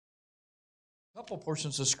couple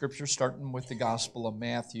portions of Scripture, starting with the Gospel of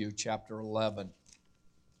Matthew, chapter 11.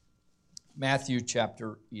 Matthew,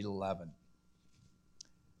 chapter 11.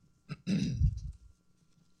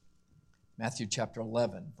 Matthew, chapter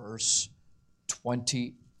 11, verse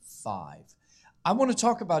 25. I want to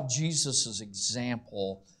talk about Jesus'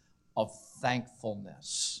 example of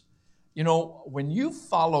thankfulness. You know, when you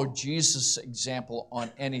follow Jesus' example on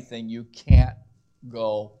anything, you can't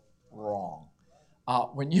go wrong.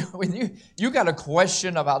 When you got a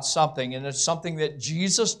question about something and it's something that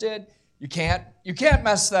Jesus did, you can't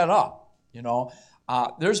mess that up. You know,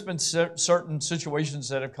 there's been certain situations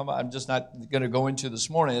that have come up. I'm just not going to go into this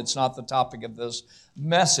morning. It's not the topic of this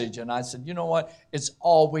message. And I said, you know what? It's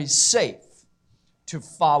always safe to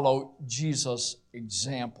follow Jesus'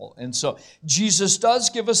 example. And so Jesus does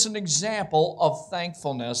give us an example of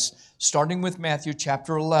thankfulness, starting with Matthew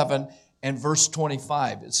chapter 11 and verse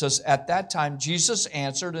 25. It says, "At that time Jesus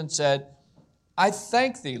answered and said, I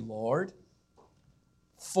thank thee, Lord,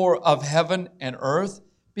 of heaven and earth,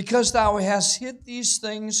 because thou hast hid these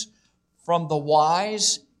things from the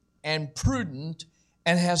wise and prudent,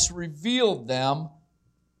 and hast revealed them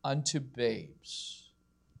unto babes."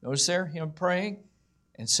 Notice there him praying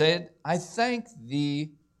and said, "I thank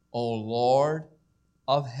thee, O Lord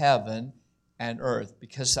of heaven and earth,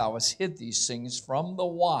 because thou hast hid these things from the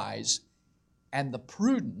wise and the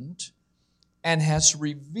prudent, and hast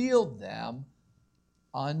revealed them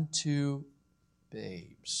unto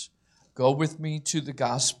babes." Go with me to the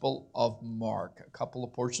Gospel of Mark, a couple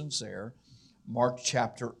of portions there. Mark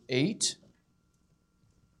chapter 8.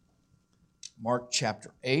 Mark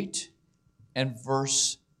chapter 8 and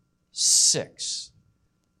verse 6.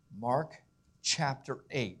 Mark chapter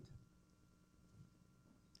 8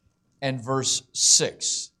 and verse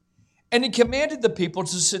 6. "And he commanded the people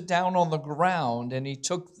to sit down on the ground, and he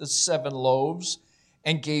took the 7 loaves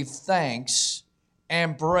and gave thanks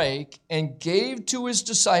and brake and gave to his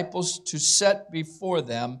disciples to set before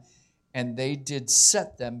them, and they did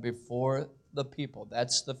set them before the people."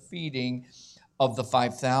 That's the feeding of the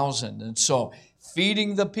 5,000. And so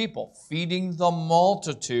feeding the people, feeding the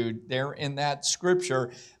multitude there in that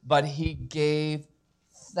scripture, but he gave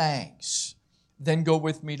thanks. Then go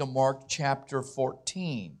with me to Mark chapter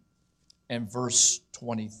 14 and verse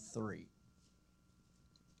 23.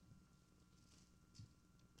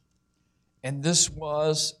 And this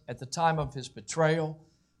was at the time of his betrayal,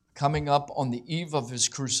 coming up on the eve of his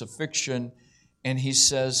crucifixion. And he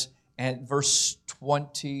says, and verse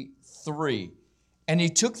 23, "And he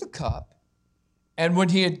took the cup, and when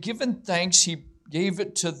he had given thanks, he gave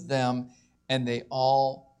it to them, and they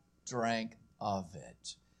all drank of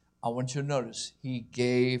it." I want you to notice, he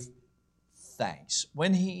gave thanks.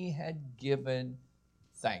 When he had given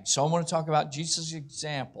thanks. So I want to talk about Jesus'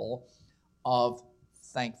 example of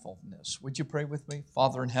thankfulness. Would you pray with me?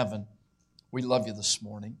 Father in heaven, we love you this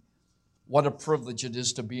morning. What a privilege it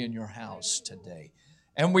is to be in your house today.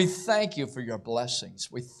 And we thank you for your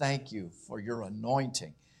blessings. We thank you for your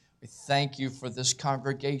anointing. We thank you for this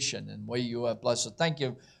congregation and the way you have blessed us. Thank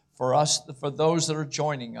you for those that are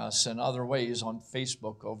joining us in other ways on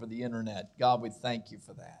Facebook, over the internet. God, we thank you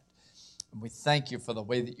for that. And we thank you for the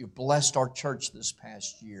way that you blessed our church this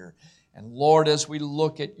past year. And Lord, as we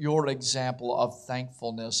look at your example of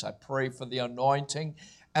thankfulness, I pray for the anointing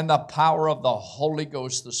and the power of the Holy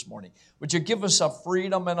Ghost this morning. Would you give us a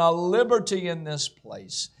freedom and a liberty in this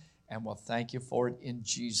place? And we'll thank you for it in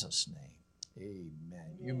Jesus' name.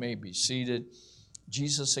 Amen. You may be seated.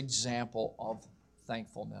 Jesus' example of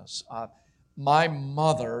thankfulness. My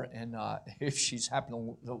mother, and if she's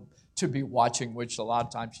happened to be watching, which a lot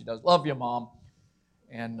of times she does, love you, Mom.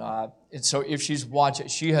 And so if she's watching,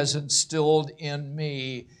 she has instilled in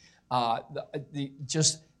me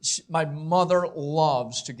my mother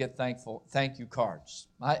loves to get thank you cards.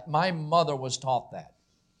 My mother was taught that.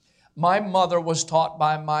 My mother was taught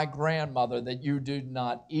by my grandmother that you did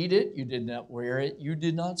not eat it, you did not wear it, you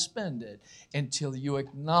did not spend it until you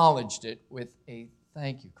acknowledged it with a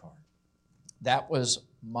thank you card. That was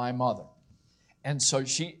my mother. And so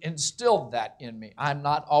she instilled that in me. I'm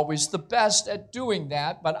not always the best at doing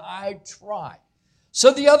that, but I try.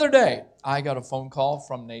 So the other day, I got a phone call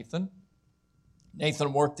from Nathan.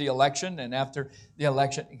 Nathan worked the election, and after the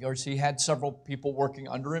election, of course, he had several people working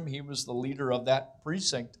under him. He was the leader of that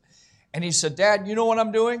precinct. And he said, "Dad, you know what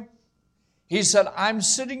I'm doing?" He said, "I'm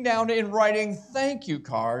sitting down and writing thank you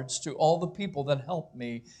cards to all the people that helped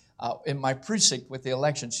me in my precinct with the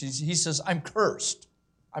elections." He says, "I'm cursed.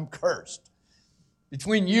 I'm cursed.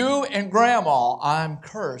 Between you and Grandma, I'm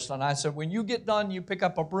cursed." And I said, "When you get done, you pick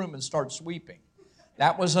up a broom and start sweeping."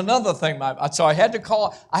 That was another thing. So I had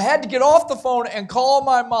to get off the phone and call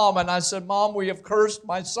my mom. And I said, Mom, we have cursed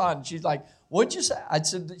my son. She's like, what'd you say? I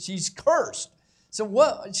said, she's cursed. So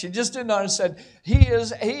what? She just didn't understand. He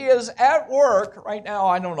is at work right now,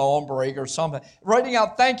 I don't know, on break or something, writing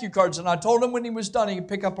out thank you cards. And I told him when he was done, he could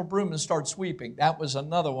pick up a broom and start sweeping. That was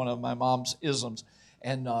another one of my mom's isms.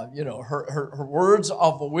 And, her words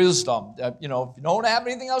of wisdom, if you don't have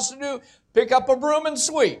anything else to do, pick up a broom and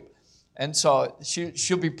sweep. And so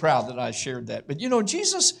she'll be proud that I shared that. But,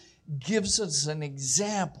 Jesus gives us an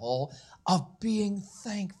example of being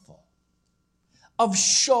thankful, of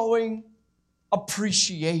showing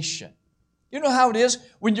appreciation. You know how it is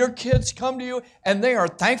when your kids come to you and they are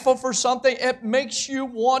thankful for something, it makes you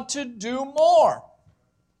want to do more.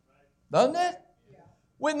 Doesn't it?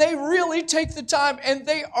 When they really take the time and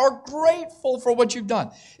they are grateful for what you've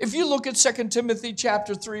done. If you look at 2 Timothy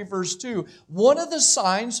chapter 3, verse 2, one of the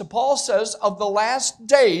signs, Paul says, of the last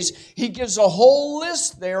days, he gives a whole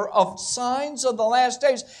list there of signs of the last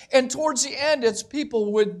days. And towards the end, it's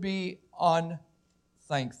people would be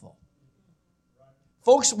unthankful.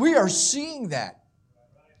 Folks, we are seeing that.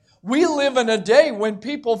 We live in a day when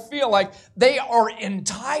people feel like they are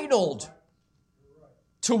entitled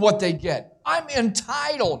to what they get. I'm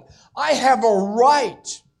entitled. I have a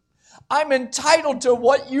right. I'm entitled to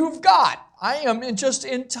what you've got. I am just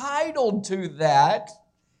entitled to that.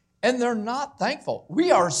 And they're not thankful.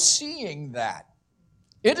 We are seeing that.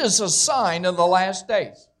 It is a sign of the last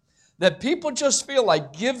days. That people just feel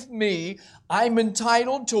like, give me, I'm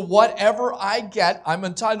entitled to whatever I get. I'm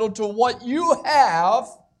entitled to what you have.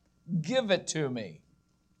 Give it to me.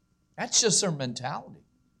 That's just their mentality.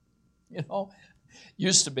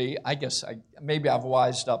 Used to be, I guess, maybe I've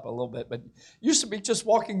wised up a little bit, but used to be just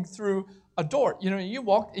walking through a door.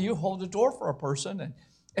 You hold the door for a person,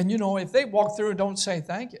 and if they walk through and don't say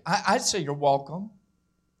thank you, I'd say you're welcome.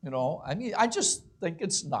 I just think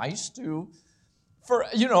it's nice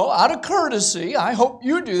out of courtesy, I hope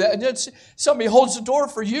you do that. And somebody holds the door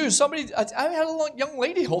for you. I had a young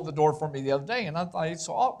lady hold the door for me the other day, and I thought it's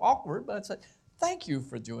so awkward, but I said, thank you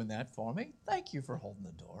for doing that for me. Thank you for holding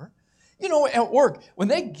the door. At work, when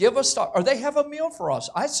they give us stuff, or they have a meal for us,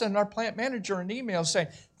 I send our plant manager an email saying,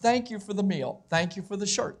 thank you for the meal. Thank you for the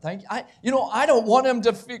shirt. Thank you. I don't want him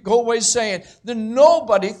to go away saying that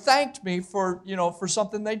nobody thanked me for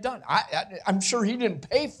something they'd done. I'm sure he didn't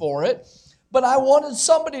pay for it, but I wanted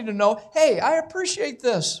somebody to know, hey, I appreciate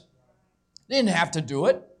this. Didn't have to do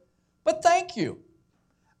it, but thank you.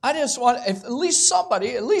 I just want, if at least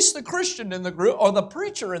somebody, at least the Christian in the group or the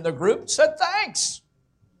preacher in the group said thanks.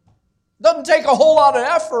 Doesn't take a whole lot of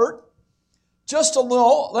effort just to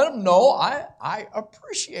let them know I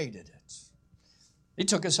appreciated it. He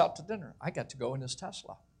took us out to dinner. I got to go in his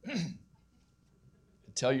Tesla.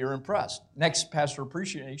 Until you're impressed. Next Pastor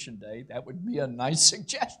Appreciation Day, that would be a nice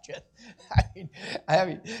suggestion. I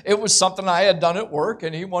mean, it was something I had done at work,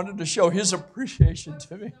 and he wanted to show his appreciation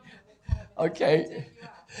to me. Okay.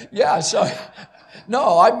 Yeah, so,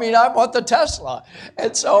 no, I want the Tesla.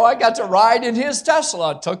 And so I got to ride in his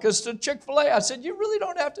Tesla. Took us to Chick-fil-A. I said, you really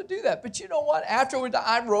don't have to do that. But you know what? After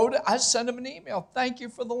I wrote it, I sent him an email. Thank you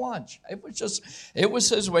for the lunch. It was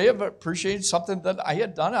his way of appreciating something that I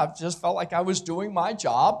had done. I just felt like I was doing my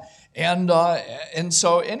job. And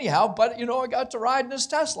so anyhow, but I got to ride in his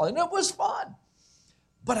Tesla, and it was fun.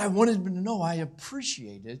 But I wanted him to know I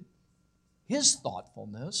appreciated his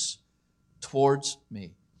thoughtfulness towards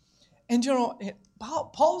me. And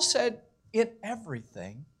Paul said, in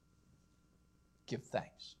everything, give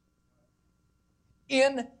thanks.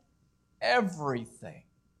 In everything.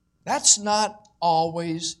 That's not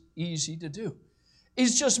always easy to do.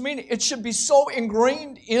 It's just meaning it should be so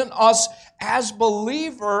ingrained in us as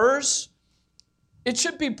believers, it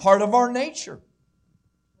should be part of our nature.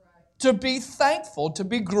 To be thankful, to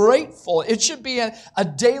be grateful. It should be a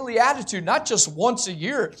daily attitude, not just once a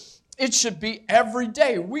year. It should be every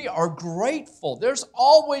day. We are grateful. There's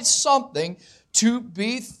always something to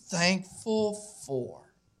be thankful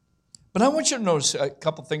for. But I want you to notice a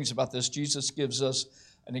couple things about this Jesus gives us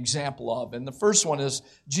an example of. And the first one is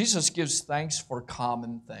Jesus gives thanks for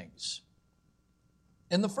common things.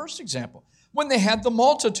 In the first example, when they had the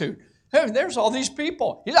multitude, hey, there's all these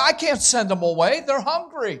people. I can't send them away. They're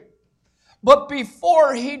hungry. But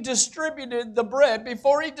before he distributed the bread,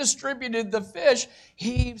 before he distributed the fish,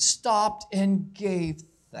 he stopped and gave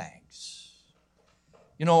thanks.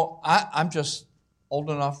 I'm just old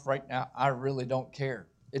enough right now, I really don't care.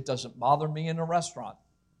 It doesn't bother me in a restaurant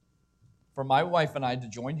for my wife and I to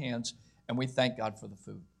join hands and we thank God for the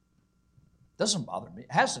food. It doesn't bother me.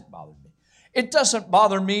 It hasn't bothered me. It doesn't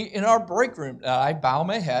bother me in our break room. I bow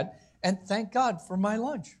my head and thank God for my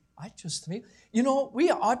lunch. You know,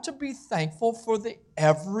 we ought to be thankful for the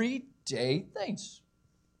everyday things.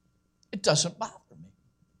 It doesn't bother me.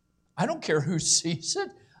 I don't care who sees it.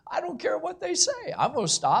 I don't care what they say. I'm going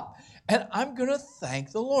to stop and I'm going to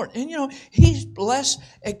thank the Lord. And you know, He's blessed.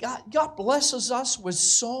 God blesses us with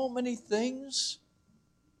so many things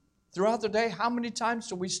throughout the day. How many times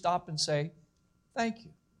do we stop and say, thank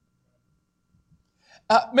you?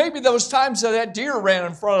 Maybe those times that deer ran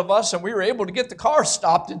in front of us and we were able to get the car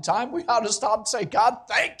stopped in time, we ought to stop and say, God,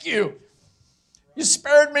 thank you. You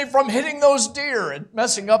spared me from hitting those deer and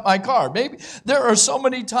messing up my car. Maybe there are so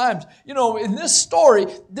many times. You know, in this story,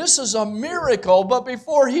 this is a miracle, but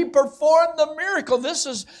before He performed the miracle, this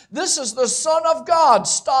is the Son of God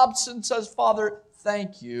stops and says, Father,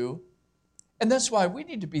 thank you. And that's why we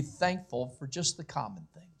need to be thankful for just the common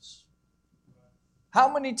things.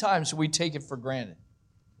 How many times do we take it for granted?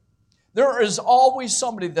 There is always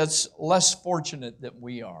somebody that's less fortunate than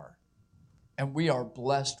we are. And we are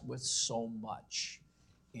blessed with so much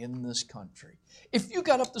in this country. If you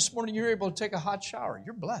got up this morning, you're able to take a hot shower,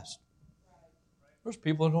 you're blessed. There's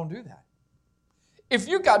people who don't do that. If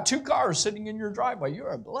you got 2 cars sitting in your driveway, you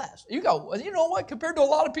are blessed. You know what? Compared to a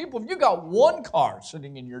lot of people, if you got 1 car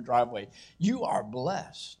sitting in your driveway, you are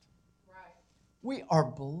blessed. We are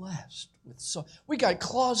blessed with we got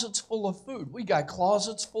closets full of food. We got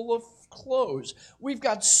closets full of clothes. We've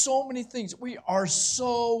got so many things. We are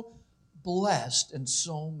so blessed in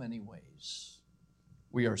so many ways.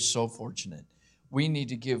 We are so fortunate. We need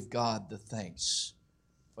to give God the thanks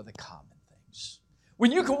for the common things.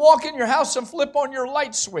 When you can walk in your house and flip on your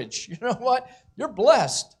light switch, you know what? You're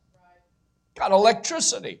blessed. Got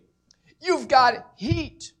electricity. You've got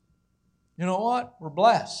heat. You know what? We're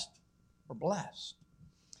blessed. We're blessed.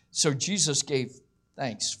 So Jesus gave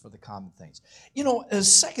thanks for the common things. You know, a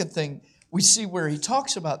second thing we see where He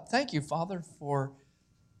talks about, thank you, Father, for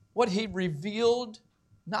what He revealed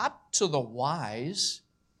not to the wise,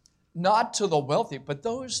 not to the wealthy, but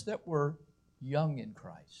those that were young in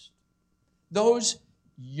Christ. Those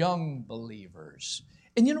young believers.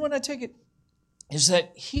 And you know what I take it? Is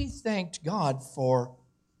that He thanked God for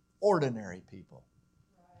ordinary people.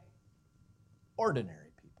 Ordinary.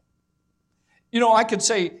 You know, I could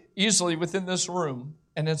say easily within this room,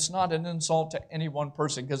 and it's not an insult to any one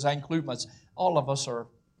person because I include myself, all of us are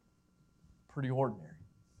pretty ordinary,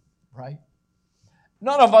 right?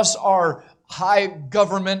 None of us are high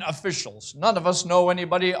government officials. None of us know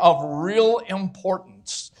anybody of real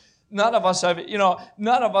importance. None of us have really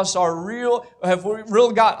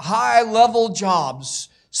got high-level jobs,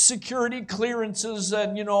 security clearances,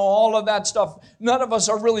 and, all of that stuff. None of us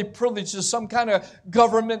are really privileged to some kind of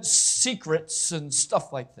government secrets and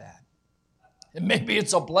stuff like that. And maybe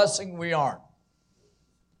it's a blessing we aren't.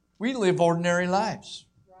 We live ordinary lives.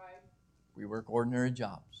 Right. We work ordinary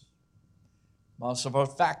jobs. Most of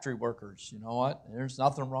us factory workers, you know what? There's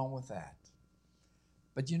nothing wrong with that.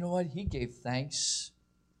 But you know what? He gave thanks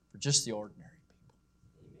for just the ordinary people.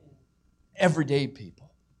 Amen. Everyday people.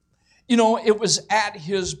 You know, it was at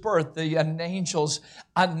His birth, the angels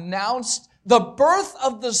announced the birth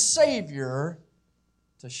of the Savior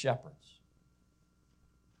to shepherds.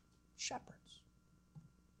 Shepherds.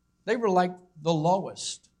 They were like the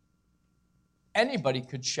lowest. Anybody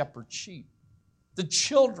could shepherd sheep. The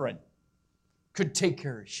children could take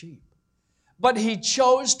care of sheep. But He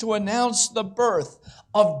chose to announce the birth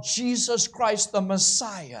of Jesus Christ, the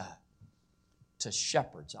Messiah, to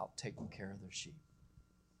shepherds out taking care of their sheep.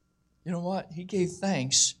 You know what? He gave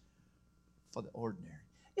thanks for the ordinary.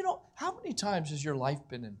 You know, how many times has your life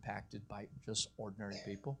been impacted by just ordinary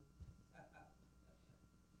people?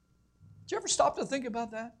 Did you ever stop to think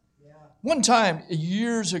about that? Yeah. One time,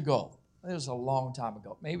 years ago, it was a long time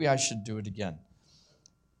ago. Maybe I should do it again.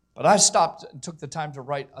 But I stopped and took the time to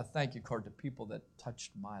write a thank you card to people that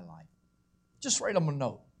touched my life. Just write them a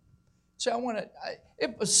note. Say,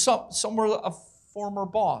 it was somewhere a former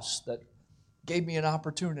boss that gave me an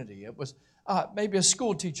opportunity. It was maybe a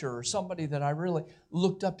school teacher or somebody that I really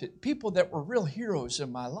looked up to. People that were real heroes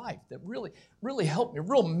in my life, that really, really helped me,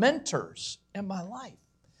 real mentors in my life.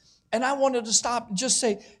 And I wanted to stop and just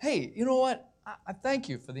say, hey, you know what? I thank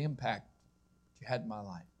you for the impact you had in my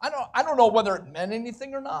life. I don't know whether it meant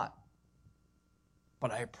anything or not,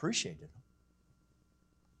 but I appreciated them.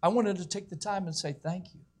 I wanted to take the time and say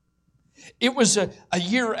thank you. It was a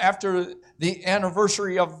year after the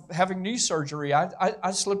anniversary of having knee surgery.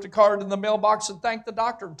 I slipped a card in the mailbox and thanked the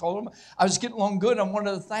doctor and told him I was getting along good. I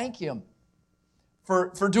wanted to thank him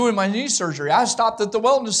for doing my knee surgery. I stopped at the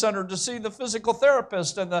wellness center to see the physical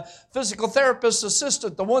therapist and the physical therapist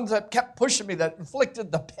assistant, the ones that kept pushing me, that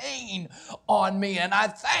inflicted the pain on me. And I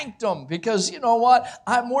thanked them because, you know what?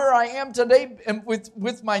 I'm where I am today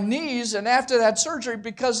with my knees and after that surgery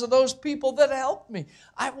because of those people that helped me.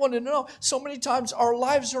 I want to know, so many times our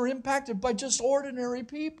lives are impacted by just ordinary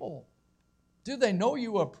people. Do they know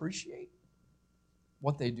you appreciate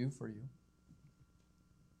what they do for you?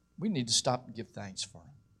 We need to stop and give thanks for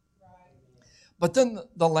them. But then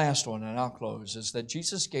the last one, and I'll close, is that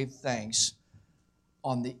Jesus gave thanks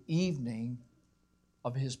on the evening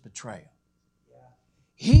of his betrayal.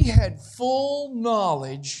 He had full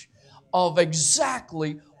knowledge of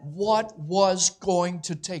exactly what was going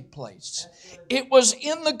to take place. It was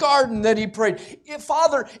in the garden that he prayed,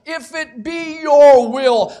 Father, if it be your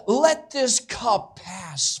will, let this cup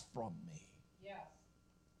pass from me.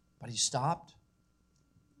 But he stopped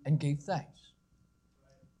and gave thanks.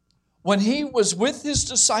 When he was with his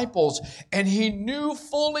disciples and he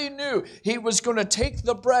fully knew he was going to take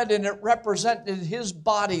the bread and it represented his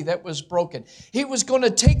body that was broken. He was going to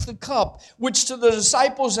take the cup, which to the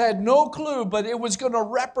disciples had no clue, but it was going to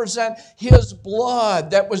represent his blood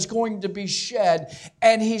that was going to be shed.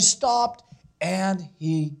 And he stopped and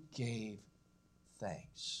he gave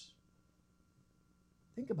thanks.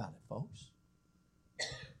 Think about it, folks.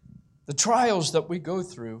 The trials that we go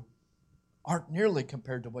through aren't nearly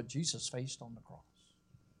compared to what Jesus faced on the cross.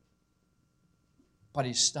 But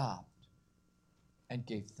he stopped and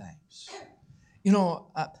gave thanks. You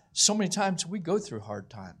know, so many times we go through hard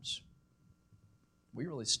times. We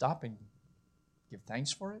really stop and give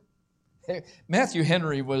thanks for it? Hey, Matthew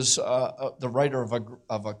Henry was the writer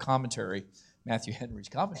of a commentary, Matthew Henry's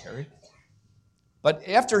commentary. But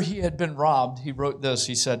after he had been robbed, he wrote this.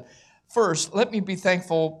 He said, "First, let me be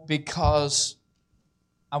thankful because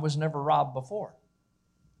I was never robbed before."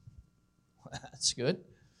 That's good.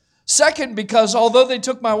 Second, because although they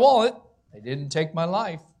took my wallet, they didn't take my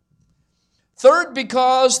life. Third,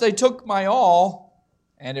 because they took my all,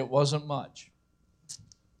 and it wasn't much.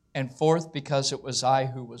 And fourth, because it was I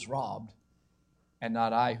who was robbed, and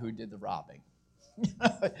not I who did the robbing.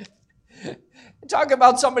 Talk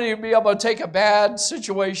about somebody who'd be able to take a bad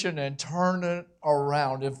situation and turn it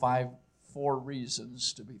around if I have 4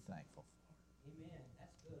 reasons to be thankful. Amen.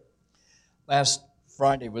 That's good. Last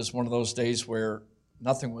Friday was one of those days where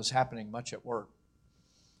nothing was happening much at work.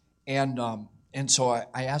 And so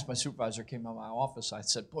I asked my supervisor, came in my office, I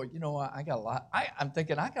said, boy, you know what, I got a lot. I'm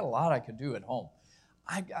thinking I got a lot I could do at home.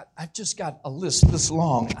 I've just got a list this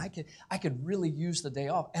long. I could really use the day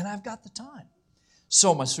off, and I've got the time.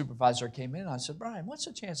 So my supervisor came in, and I said, Brian, what's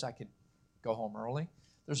the chance I could go home early?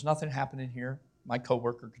 There's nothing happening here. My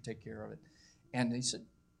coworker could take care of it. And he said,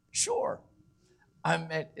 sure.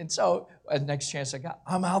 And so the next chance I got,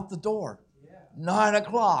 I'm out the door. 9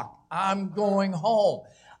 o'clock, I'm going home.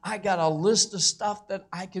 I got a list of stuff that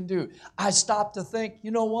I can do. I stopped to think,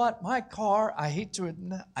 you know what, my car, I hate to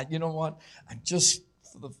admit, you know what, I'm just,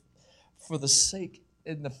 for the sake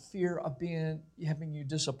and the fear of having you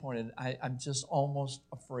disappointed, I'm just almost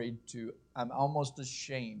I'm almost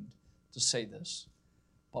ashamed to say this,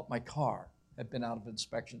 but my car had been out of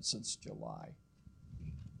inspection since July.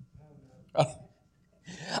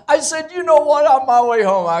 I said, you know what, on my way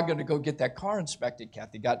home, I'm going to go get that car inspected.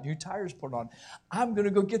 Kathy got new tires put on. I'm going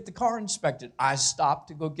to go get the car inspected. I stopped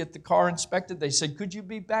to go get the car inspected. They said, could you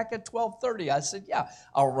be back at 12:30? I said, yeah,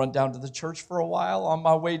 I'll run down to the church for a while. On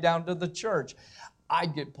my way down to the church, I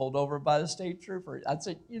get pulled over by the state trooper. I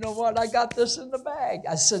said, you know what, I got this in the bag.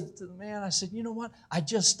 I said to the man, you know what, I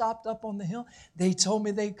just stopped up on the hill. They told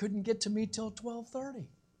me they couldn't get to me till 12:30.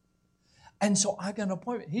 And so I got an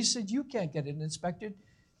appointment. He said, you can't get it inspected.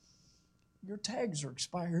 Your tags are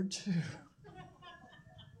expired too.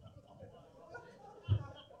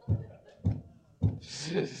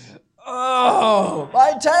 Oh,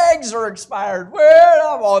 my tags are expired.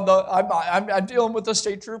 Well, I'm dealing with the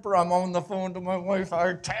state trooper. I'm on the phone to my wife.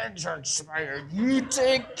 Our tags are expired. You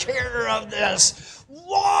take care of this.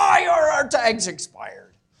 Why are our tags expired?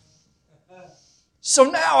 So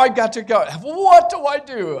now I got to go. What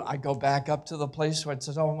do? I go back up to the place where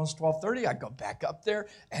it's almost 12:30. I go back up there,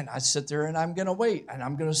 and I sit there, and I'm going to wait, and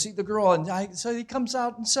I'm going to see the girl. And so he comes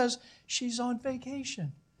out and says, she's on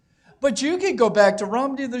vacation. But you can go back to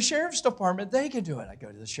Romney, the sheriff's department. They can do it. I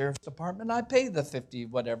go to the sheriff's department. I pay the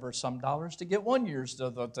 $50 whatever some dollars to get 1 year's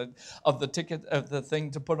of the ticket, of the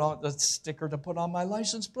thing to put on, the sticker to put on my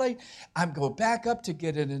license plate. I go back up to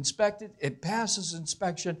get it inspected. It passes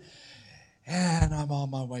inspection. And I'm on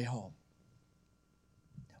my way home.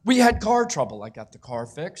 We had car trouble. I got the car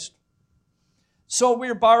fixed. So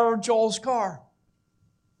we borrowed Joel's car.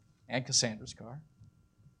 and Cassandra's car.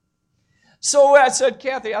 So I said,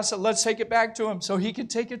 Kathy, let's take it back to him so he could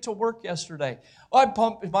take it to work yesterday. I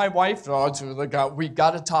pumped my wife. We've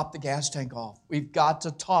got to top the gas tank off. We've got to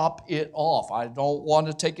top it off. I don't want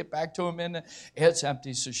to take it back to him and it's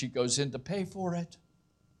empty. So she goes in to pay for it.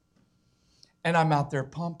 And I'm out there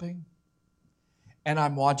pumping. And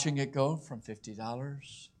I'm watching it go from $50,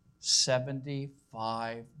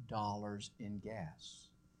 $75 in gas.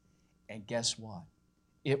 And guess what?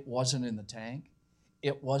 It wasn't in the tank.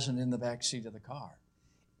 It wasn't in the back seat of the car.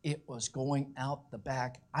 It was going out the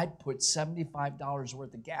back. I put $75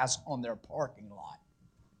 worth of gas on their parking lot.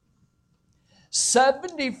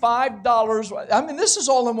 $75. I mean, this is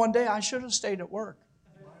all in one day. I should have stayed at work.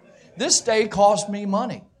 This day cost me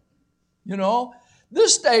money. You know,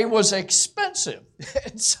 this day was expensive.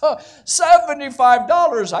 So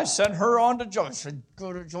 $75. I sent her on to Joel. I said,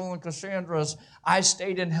 go to Joel and Cassandra's. I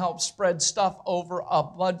stayed and helped spread stuff over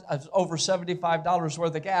 $75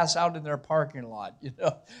 worth of gas out in their parking lot. You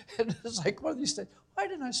know, and it's like one of these things. Why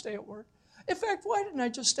didn't I stay at work? In fact, why didn't I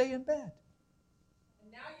just stay in bed?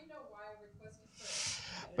 And now you know why I requested prayer.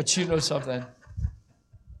 But you know something,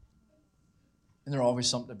 and there's always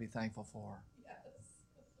something to be thankful for. Yes.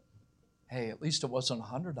 Hey, at least it wasn't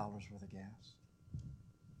 $100 worth of gas.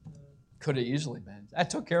 Could have easily been. I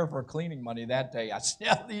took care of her cleaning money that day. I said,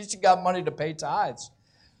 at least you got money to pay tithes.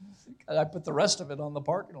 I put the rest of it on the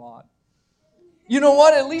parking lot. You know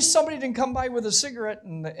what? At least somebody didn't come by with a cigarette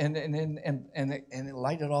and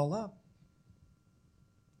light it all up.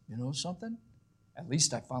 You know something? At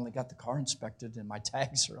least I finally got the car inspected and my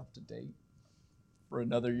tags are up to date for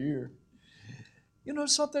another year. You know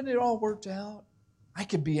something? It all worked out. I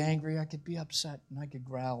could be angry, I could be upset, and I could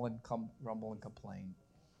growl and grumble and complain.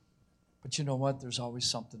 But you know what? There's always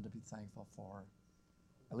something to be thankful for.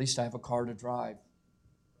 At least I have a car to drive.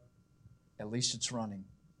 At least it's running.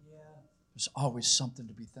 There's always something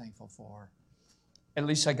to be thankful for. At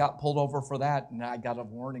least I got pulled over for that, and I got a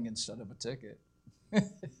warning instead of a ticket.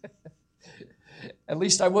 At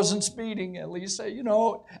least I wasn't speeding. At least, there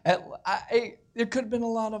could have been a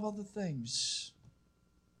lot of other things.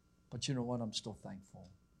 But you know what? I'm still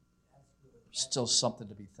thankful. Still something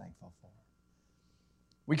to be thankful for.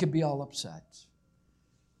 We could be all upset,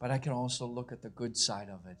 but I can also look at the good side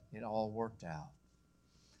of it. It all worked out.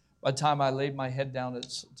 By the time I laid my head down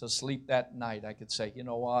to sleep that night, I could say, you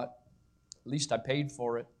know what? At least I paid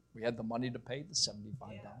for it. We had the money to pay the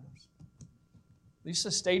 $75. At least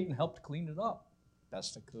I stayed and helped clean it up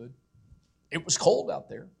best I could. It was cold out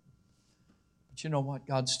there. But you know what?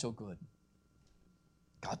 God's still good.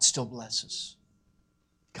 God still blesses.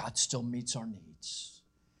 God still meets our needs.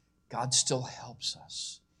 God still helps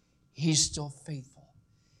us. He's still faithful.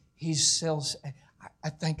 I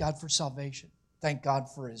thank God for salvation. Thank God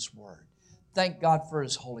for His Word. Thank God for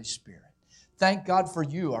His Holy Spirit. Thank God for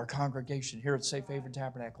you, our congregation here at Safe Haven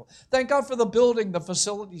Tabernacle. Thank God for the building, the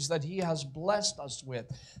facilities that He has blessed us with.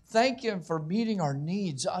 Thank Him for meeting our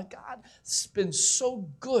needs. God's been so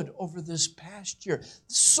good over this past year.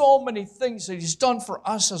 So many things that He's done for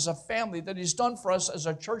us as a family, that He's done for us as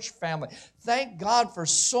a church family. Thank God for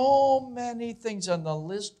so many things, and the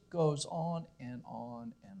list goes on and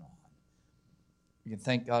on and on. You can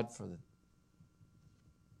thank God for the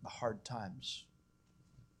hard times.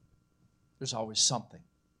 There's always something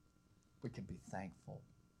we can be thankful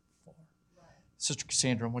for. Right. Sister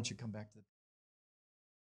Cassandra, I want you to come back to the